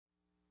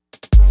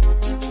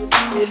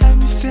You had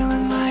me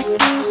feeling like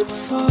this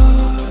before.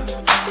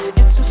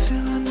 It's a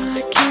feeling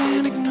I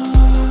can't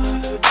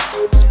ignore.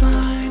 Was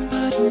blind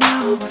but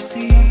now I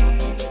see.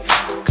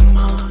 So come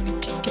on, you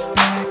can get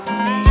back to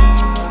me.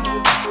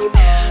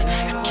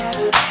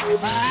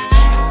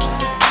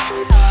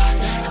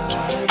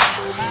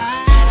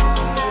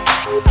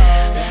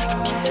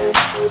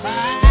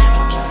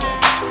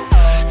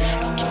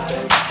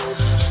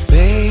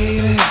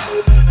 Baby,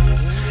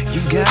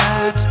 you've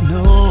got to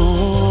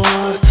know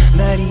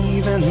that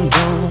even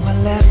though I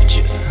left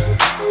you,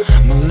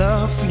 my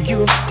love for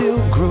you still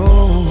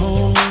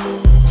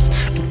grows.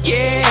 And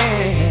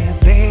yeah,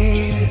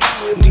 baby,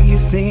 do you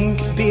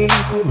think it'd be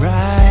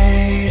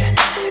right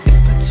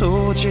if I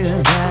told you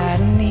that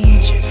I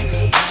need you,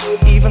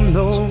 even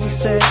though we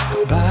said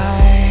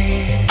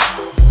goodbye?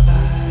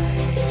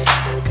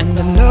 And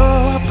I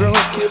know I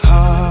broke your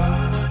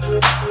heart,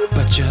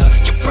 but you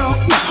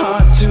broke my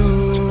heart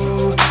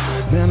too.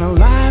 Then our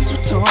lives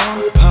were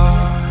torn apart.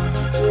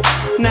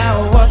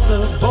 Now what's a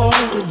boy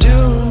to do?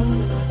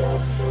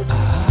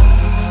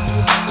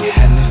 You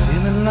had me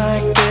feeling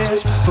like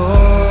this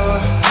before.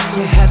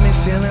 You had me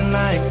feeling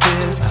like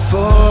this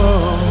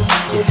before.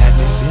 You had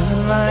me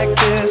feeling like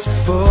this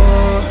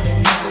before.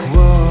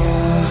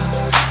 Whoa,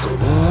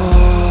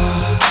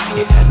 whoa.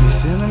 You had me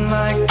feeling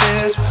like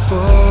this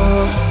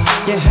before.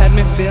 You had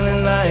me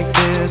feeling like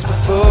this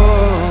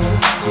before.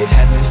 You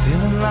had me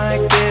feeling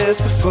like this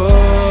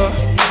before.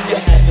 You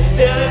had me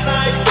feeling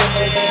like this.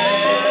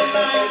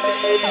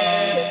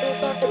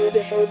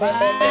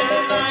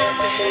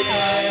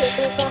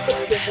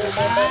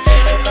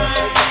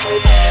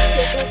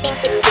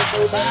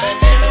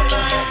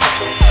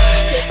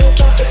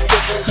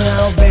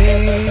 Now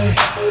baby,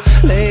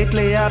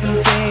 lately I've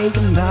been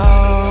thinking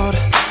about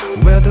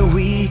whether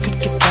we could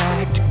get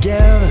back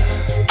together,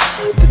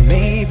 that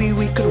maybe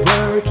we could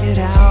work it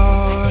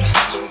out.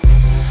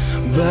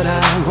 But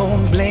I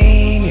won't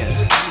blame you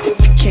if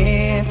you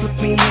can't look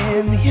me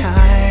in the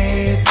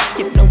eyes.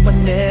 You know I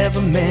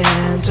never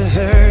meant to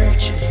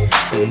hurt you.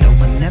 No,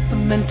 I never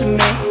meant to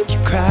make you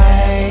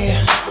cry.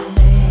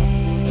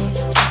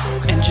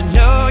 And you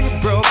know you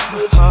broke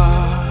my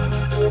heart,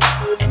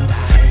 and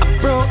I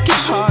broke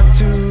your heart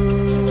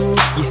too.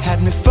 You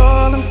had me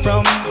falling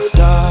from the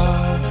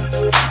start.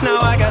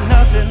 Now I got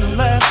nothing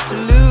left to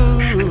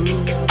lose.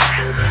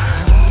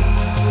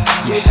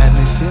 You had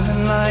me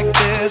feeling like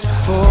this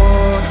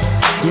before.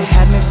 You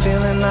had me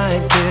feeling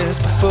like this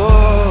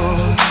before.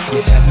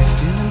 You had me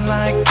feeling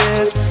like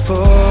this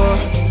before.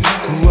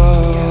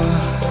 Whoa,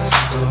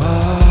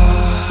 whoa.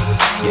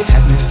 You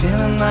had me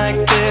feeling like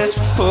this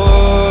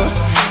before.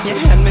 You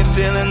had me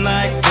feeling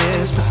like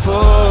this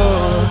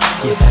before.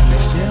 You had me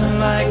feeling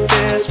like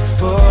this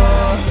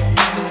before.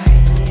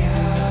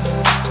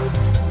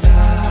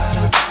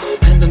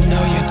 And I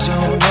know you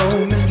don't know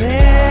me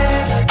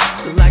this,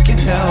 so I can't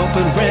help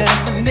but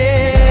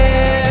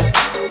reminisce.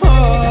 Oh,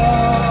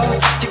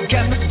 you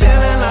got me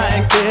feeling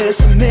like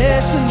this. I'm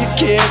missing your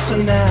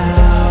kissing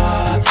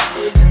now.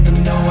 And I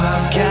know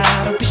I've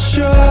gotta be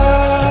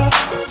sure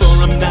before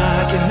I'm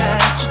knocking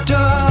at your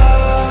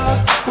door.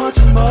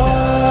 Wanting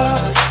more.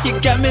 You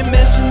got me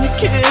missing your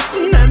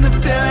kissing and the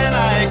feeling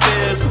like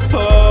this before.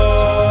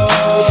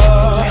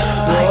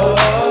 Like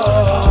this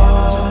before.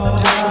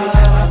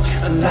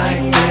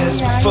 Like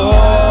this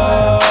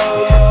before.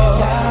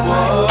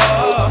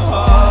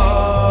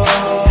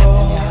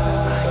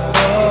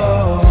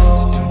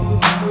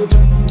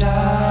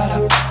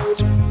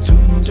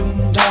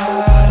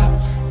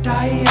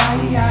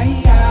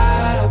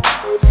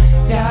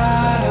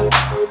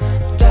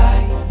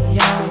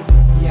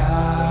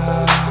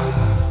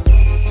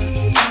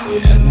 You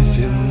had me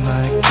feeling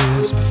like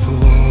this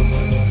before.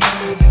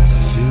 It's a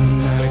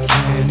feeling I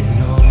can't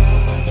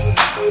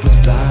ignore. Was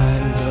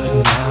blind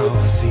but now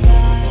I see.